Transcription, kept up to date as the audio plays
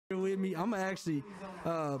with me. I'm gonna actually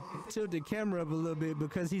tilt the camera up a little bit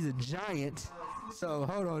because he's a giant. So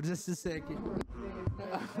hold on just a second.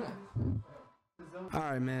 All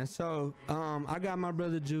right, man. So I got my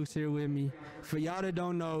brother Jueks here with me. For y'all that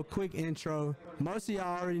don't know, quick intro. Most of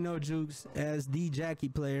y'all already know Jueks as the Jackie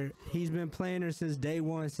player. He's been playing her since day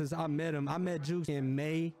one, since I met him. I met Jueks in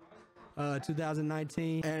May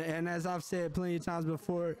 2019, and as I've said plenty of times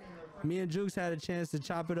before, me and Jueks had a chance to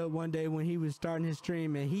chop it up one day when he was starting his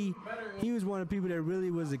stream, and he was one of the people that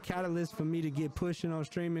really was a catalyst for me to get pushing on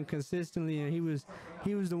streaming consistently. And he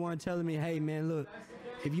was the one telling me, hey man, look,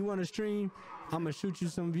 if you want to stream, I'm gonna shoot you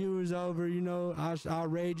some viewers over, you know, I'll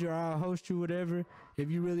raid you or I'll host you, whatever, if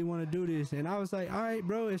you really want to do this. And I was like, all right,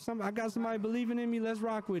 bro, if I got somebody believing in me, let's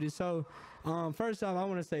rock with it. So first off, I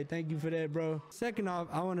want to say thank you for that, bro. Second off,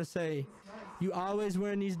 I want to say you always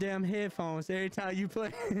wearing these damn headphones every time you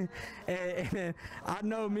play. and I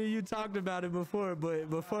know me and you talked about it before, but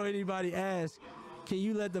before anybody asks, can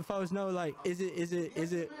you let the folks know, like, is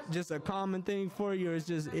it just a common thing for you, or it's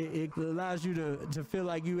just it allows you to feel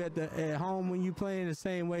like you at home when you playing the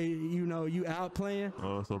same way, you know, you out playing?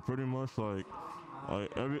 So pretty much like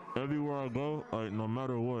everywhere I go, like no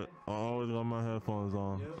matter what, I always got my headphones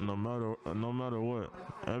on. No matter what,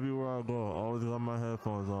 everywhere I go, I always got my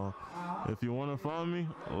headphones on. If you want to find me,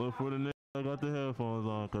 look for the nigga I got the headphones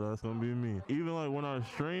on, cause that's gonna be me. Even like when I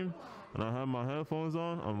stream and I have my headphones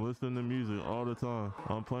on, I'm listening to music all the time.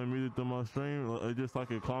 I'm playing music through my stream. It's just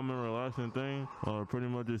like a calming, relaxing thing. Pretty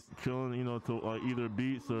much just chilling, you know, to like either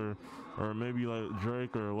beats or maybe like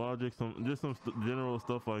Drake or Logic, some general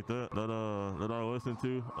stuff like that that I listen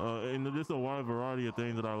to. And just a wide variety of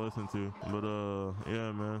things that I listen to. But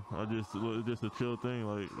yeah, man, it's just a chill thing.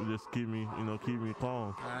 Like just keep me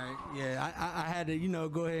calm. All right, yeah, I had to, you know,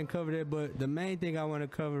 go ahead and cover that, but the main thing I want to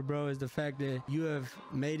cover, bro, is the fact that you have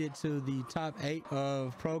made it to the top 8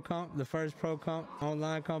 of Pro-Komp, the first Pro-Komp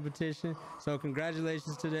online competition. So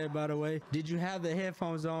congratulations to that, by the way. Did you have the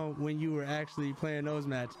headphones on when you were actually playing those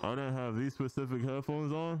matches? I didn't have these specific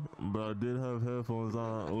headphones on, but I did have headphones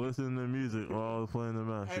on listening to music while I was playing the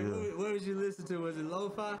match. Hey, yeah. What did you listen to? Was it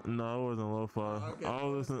lo-fi? No, it wasn't lo-fi. Oh, okay. I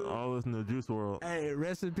was listening to Juice WRLD. Hey,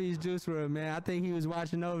 rest in peace, Juice WRLD, man. I think he was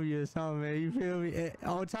watching over you or something, man. You feel me?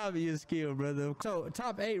 On top of your skill, brother. So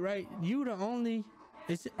top 8, right? You the only...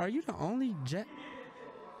 Are you the only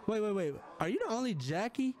Wait. Are you the only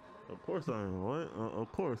Jackie? Of course I am. What?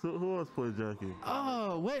 Of course. Who else played Jackie?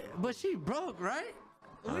 Oh, wait, but she broke, right?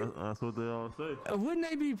 That's what they all say. Wouldn't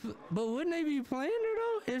they be playing her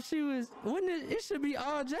though? If she was, it should be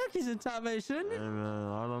all Jackies in top 8, shouldn't it? Hey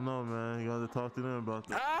man, I don't know, man. You got to talk to them about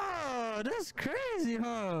that. Oh, that's crazy,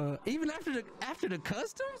 huh? Even after the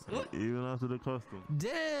customs? What? Even after the custom.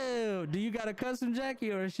 Damn. Do you got a custom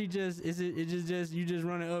Jackie, or is she just you just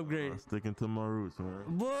running upgrade? Sticking to my roots, man.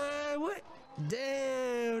 Boy, what?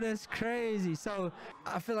 Damn, that's crazy. So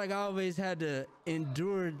I feel like I always had to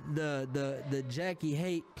endure the Jackie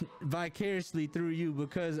hate vicariously through you,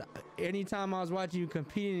 because anytime I was watching you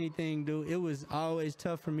compete in anything, dude, it was always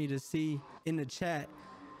tough for me to see in the chat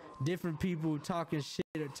different people talking shit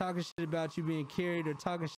about you being carried, or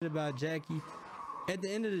talking shit about Jackie. At the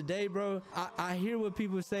end of the day, bro, I hear what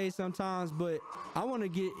people say sometimes, but I want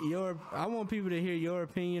people to hear your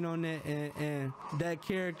opinion on that and that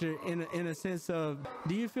character in a sense of,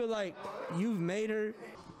 do you feel like you've made her?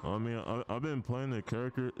 I mean, I've been playing the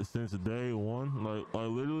character since day one. Like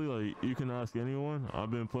literally, like you can ask anyone.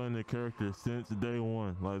 I've been playing the character since day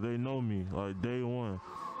one. Like they know me. Like day one,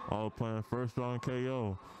 I was playing first round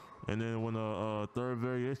KO, and then when the third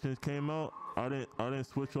variations came out, I didn't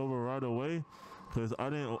switch over right away. Cause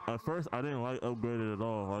at first I didn't like upgraded at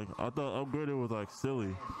all. Like I thought upgraded was like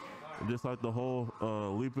silly, just like the whole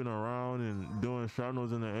leaping around and doing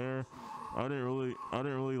shrapnels in the air. I didn't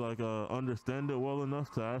really like understand it well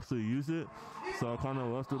enough to actually use it, so I kind of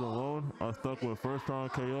left it alone. I stuck with first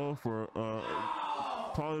round KO for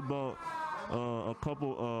probably about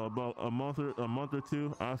about a month or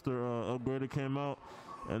two after upgraded came out.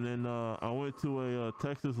 And then I went to a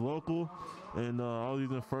Texas local, and I was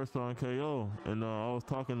using first round KO, and I was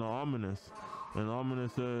talking to Ominous, and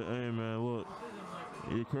Ominous said, hey man, look,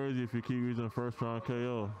 you're crazy if you keep using first round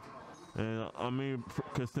KO. And I mean,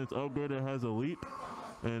 cause since upgraded has a leap,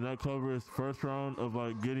 and that covers first round of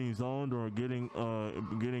like getting zoned or getting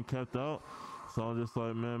kept out. So I'm just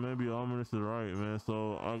like, man, maybe Ominous is right, man.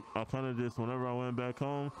 So I kind of just, whenever I went back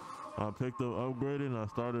home, I picked up upgraded, and I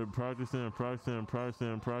started practicing.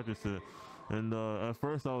 And at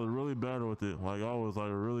first I was really bad with it. Like I was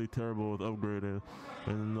like really terrible with upgrading.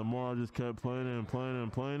 And the more I just kept playing it,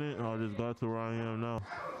 I just got to where I am now.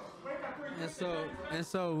 And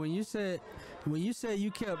so when you said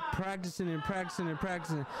you kept practicing and practicing and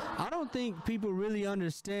practicing, I don't think people really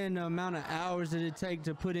understand the amount of hours that it takes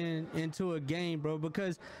to put into a game, bro,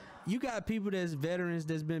 because you got people that's veterans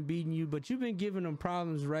that's been beating you, but you've been giving them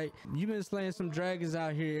problems, right? You've been slaying some dragons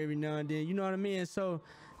out here every now and then, you know what I mean? And so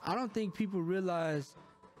I don't think people realize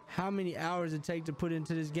how many hours it takes to put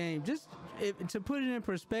into this game. Just to put it in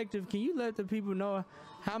perspective, can you let the people know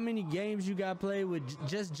how many games you got played with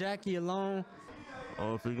just Jackie alone?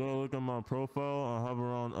 If you go look at my profile, I have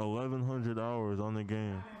around 1,100 hours on the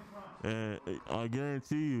game. And I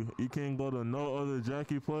guarantee you, you can't go to no other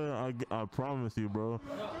Jackie player. I promise you, bro.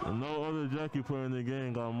 No other Jackie player in the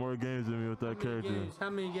game got more games than me with that character. How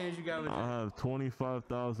many games you got with Jackie? I have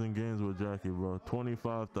 25,000 games with Jackie, bro.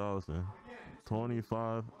 25,000.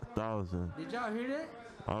 25,000. Did y'all hear that?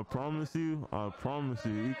 I promise you,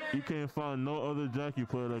 you can't find no other Jackie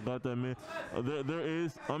player that got that many.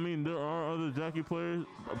 There are other Jackie players.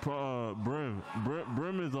 Brim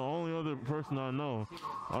is the only other person I know.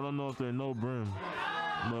 I don't know if they know Brim.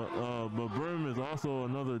 But Brim is also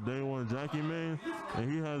another day one Jackie man, and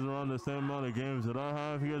he has around the same amount of games that I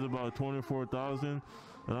have. He has about 24,000.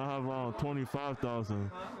 And I have around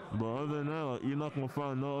 25,000. But other than that, like, you're not gonna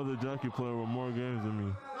find no other Jackie player with more games than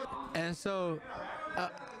me. And so,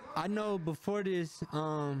 I know before this,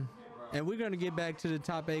 and we're gonna get back to the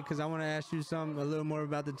top 8 because I want to ask you a little more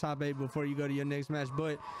about the top 8 before you go to your next match.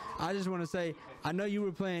 But I just want to say, I know you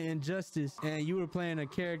were playing Injustice and you were playing a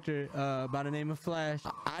character by the name of Flash.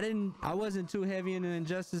 I wasn't too heavy in the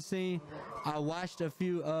Injustice scene. I watched a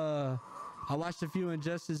few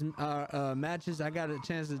Injustice matches. I got a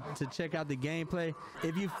chance to check out the gameplay.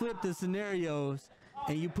 If you flip the scenarios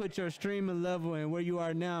and you put your streaming level and where you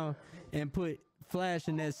are now and put Flash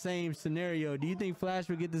in that same scenario, do you think Flash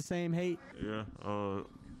would get the same hate? Yeah,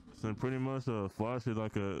 so pretty much Flash is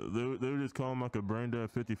like they would just call him like a brain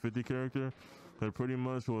dead 50-50 character. Like pretty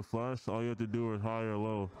much with Flash, all you have to do is high or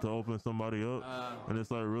low to open somebody up, and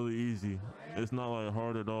it's like really easy. It's not like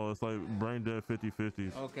hard at all. It's like brain dead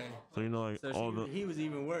 50-50s. Okay. So you know, like so he was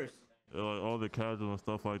even worse. Like all the casual and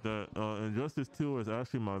stuff like that. Injustice 2 is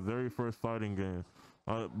actually my very first fighting game.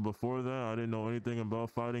 Before that, I didn't know anything about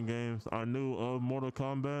fighting games. I knew of Mortal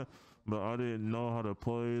Kombat, but I didn't know how to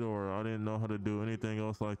play it, or I didn't know how to do anything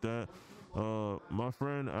else like that. My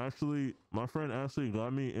friend actually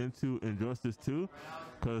got me into Injustice 2,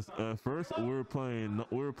 because at first we were playing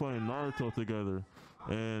Naruto together,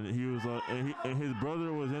 and he was like, and his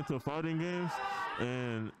brother was into fighting games,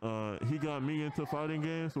 and he got me into fighting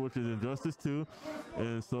games, which is Injustice 2,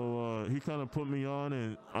 and so he kind of put me on,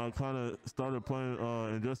 and I kind of started playing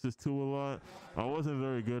Injustice 2 a lot. I wasn't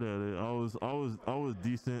very good at it. I was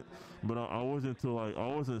decent, but I wasn't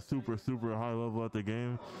super high level at the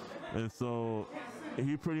game, and so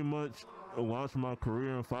he pretty much launched my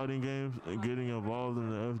career in fighting games and getting involved in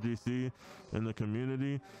the FGC and the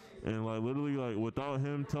community. And like literally, like without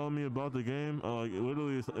him telling me about the game, like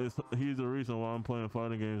literally, he's the reason why I'm playing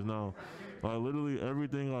fighting games now. Like literally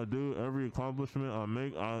everything I do, every accomplishment I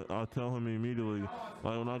make, I tell him immediately.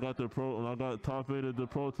 Like when I got top 8 at the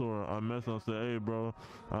Pro Tour, I messaged him and said, "Hey bro,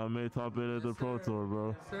 I made top 8 at the Pro Tour,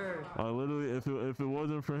 bro." Sir. I literally, if it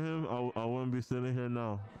wasn't for him, I wouldn't be sitting here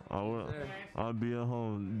now. I'd be at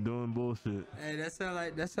home doing bullshit. Hey, that sound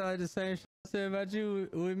like the same shit I said about you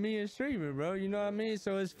with me and streaming, bro. You know what I mean?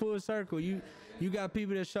 So it's full circle. You got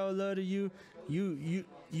people that show love to you.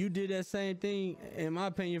 You did that same thing, in my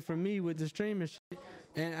opinion, for me with the streaming shit.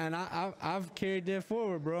 And I've carried that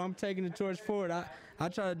forward, bro. I'm taking the torch forward. I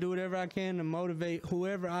try to do whatever I can to motivate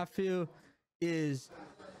whoever I feel is,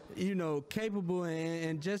 you know, capable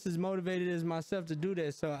and just as motivated as myself to do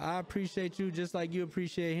that. So I appreciate you just like you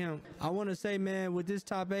appreciate him. I want to say, man, with this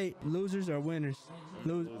top 8, losers or winners?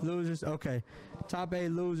 Losers. Okay, top 8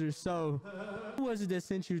 losers. So who was it that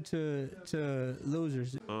sent you to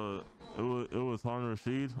losers? It was Han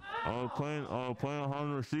Rashid. I was playing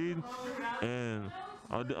Han Rashid, and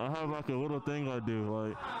I have like a little thing I do,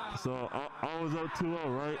 like, so I was up 2-0,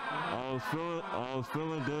 right? I was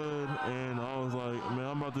feeling good, and I was like, man,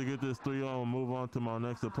 I'm about to get this 3-0 and move on to my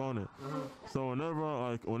next opponent. So whenever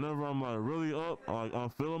I'm like really up, like I'm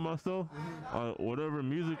feeling myself, whatever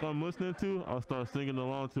music I'm listening to, I start singing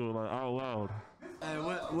along to it, like out loud. Hey,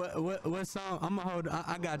 what song?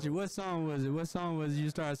 I got you. What song was it? What song was it you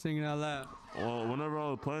started singing out loud? Well, whenever I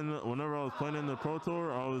was playing in the Pro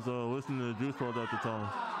Tour, I was listening to Juice WRLD at the time.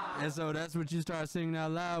 And so that's what you started singing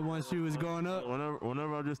out loud once you was going up?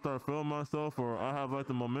 Whenever I just start feeling myself, or I have like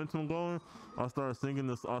the momentum going, I start singing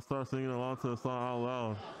along to the song out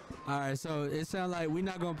loud. All right, so it sounds like we're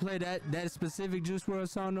not gonna play that specific Juice WRLD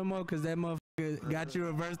song no more, because that motherfucker got you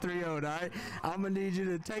a verse 3-0, all right? I'm gonna need you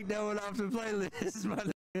to take that one off the playlist, my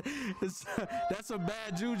nigga. That's a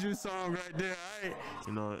bad juju song right there, all right?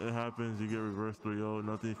 You know, it happens. You get reverse 3-0.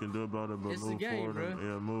 Nothing you can do about it but It's move the game, forward. bro. And,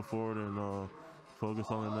 yeah, move forward and focus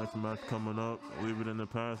on the next match coming up. Leave it in the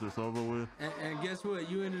past. It's over with. And guess what?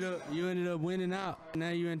 You ended up winning out. Now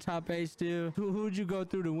you in top 8 still. Who'd you go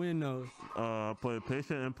through to win those? I played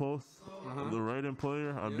Patient Impulse, the rating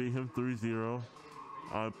player. I beat him 3-0.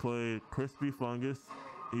 I played Crispy Fungus.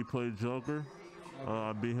 He played Joker.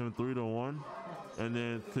 I beat him 3-1. And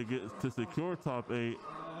then to secure top 8,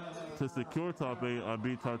 I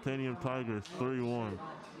beat Titanium Tigers 3-1.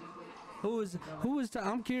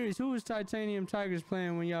 I'm curious, who was Titanium Tigers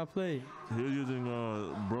playing when y'all played? He was using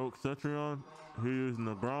Broke Cetrion. He was using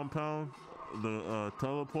the Ground Pound, the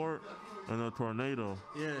Teleport, and the Tornado.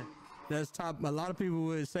 Yeah, that's top. A lot of people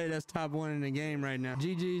would say that's top 1 in the game right now.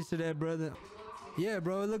 GG's to that, brother. Yeah,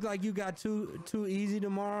 bro, it looked like you got too easy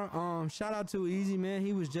tomorrow. Shout out to Easy, man.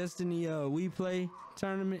 He was just in the We Play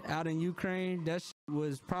tournament out in Ukraine. That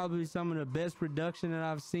was probably some of the best production that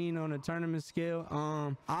I've seen on a tournament scale.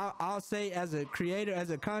 I'll say as a creator, as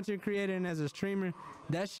a content creator, and as a streamer,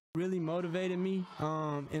 that really motivated me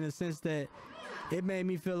in a sense that it made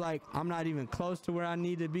me feel like I'm not even close to where I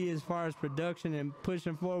need to be as far as production and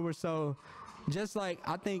pushing forward. So just like,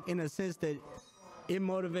 I think in a sense that it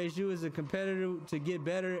motivates you as a competitor to get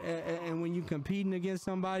better, and when you competing against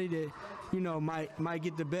somebody that, you know, might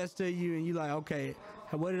get the best of you, and you like, okay,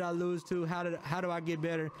 what did I lose to? How do I get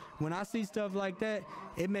better? When I see stuff like that,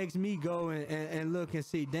 it makes me go and look and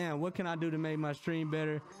see, damn, what can I do to make my stream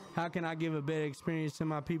better? How can I give a better experience to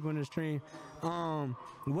my people in the stream?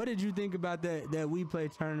 What did you think about that We Play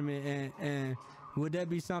tournament, and would that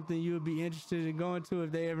be something you would be interested in going to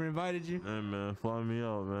if they ever invited you? Hey man, fly me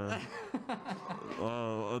out, man.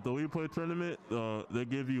 At the We Play tournament, they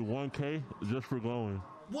give you 1K just for going.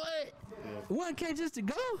 What? Yeah. 1K just to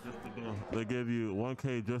go? Just to go. They give you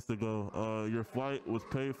 1K just to go. Your flight was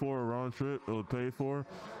paid for, a round trip. It was paid for.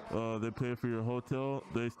 They paid for your hotel.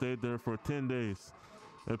 They stayed there for 10 days.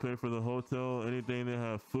 They paid for the hotel, anything. They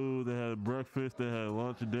had food, they had breakfast, they had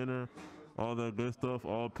lunch, dinner. All that good stuff,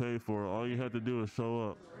 all paid for. All you had to do is show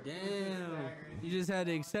up. Damn. You just had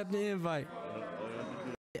to accept the invite.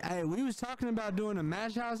 Hey, we was talking about doing a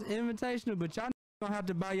Match House Invitational, but y'all gonna have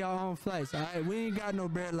to buy y'all own flights. All right, we ain't got no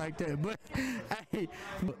bread like that. But hey,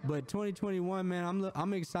 but 2021, man,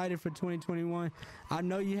 I'm excited for 2021. I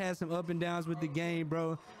know you had some up and downs with the game,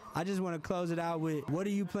 bro. I just want to close it out with, what do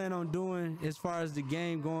you plan on doing as far as the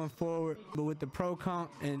game going forward, but with the Pro-Komp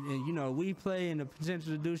and you know, We Play and the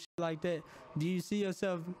potential to do shit like that? Do you see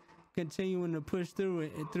yourself continuing to push through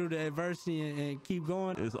it, through the adversity, and keep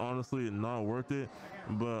going? It's honestly not worth it,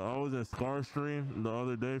 but I was in Scar stream the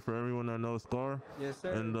other day, for everyone that knows Scar. Yes,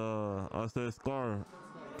 sir. And I said, Scar,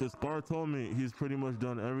 because Scar told me he's pretty much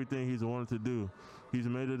done everything he's wanted to do. He's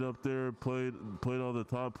made it up there, played all the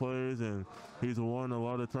top players, and he's won a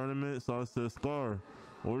lot of tournaments. So I said, Scar,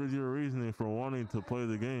 what is your reasoning for wanting to play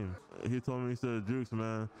the game? He told me, he said, Jueks,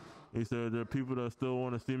 man, he said, there are people that still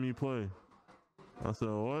want to see me play. I said,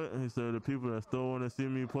 what? He said, the people that still want to see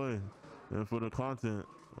me play, and for the content.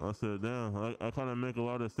 I said, damn, I kind of make a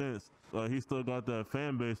lot of sense. He still got that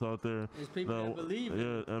fan base out there. There's people that believe it.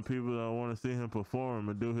 Yeah, and people that want to see him perform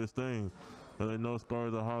and do his thing. And they know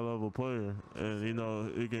Scar's a high-level player, and you know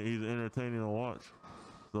he's entertaining to watch.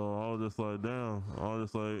 So I was just like, damn. I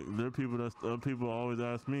was just like, there are people always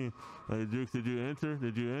ask me, like, Jueks, did you enter?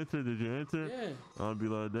 Did you enter? Did you enter? Yeah. I'd be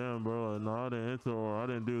like, damn, bro, like, no, I didn't enter, or I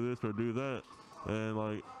didn't do this or do that. And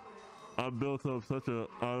like, I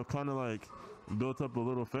kind of like built up a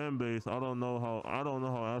little fan base. I don't know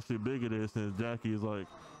how actually big it is, since Jackie is like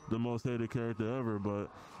the most hated character ever, but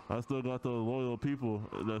I still got those loyal people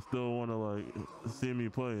that still want to like see me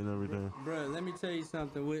play and everything. Bro, let me tell you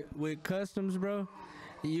something. With customs, bro,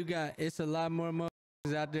 it's a lot more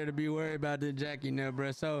motherfuckers out there to be worried about than Jackie now,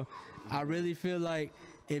 bro. So I really feel like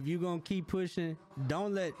if you're gonna keep pushing,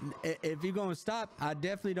 if you're gonna stop, I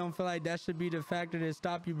definitely don't feel like that should be the factor that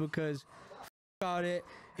stop you, because all that,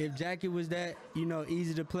 if Jackie was that, you know,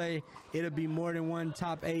 easy to play, it'll be more than one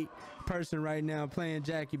top 8 person right now playing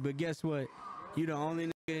Jackie. But guess what? You the only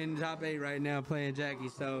nigga in the top 8 right now playing Jackie.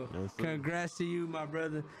 So yes, congrats to you, my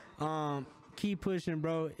brother. Keep pushing,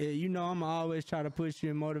 bro. You know I'm always try to push you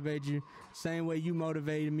and motivate you, same way you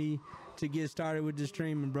motivated me to get started with the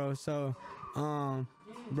streaming, bro. So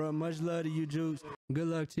bro, much love to you, Jueks. Good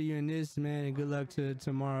luck to you in this, man, and good luck to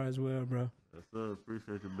tomorrow as well, bro. Yes, sir.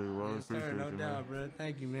 Appreciate you, big bro. Yes, sir. No doubt, bro.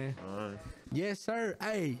 Thank you, man. All right. Yes, sir.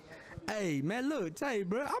 Hey, man. Look, tell you,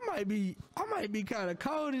 bro. I might be kind of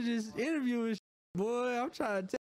cold in this interview, and boy. I'm trying to tell.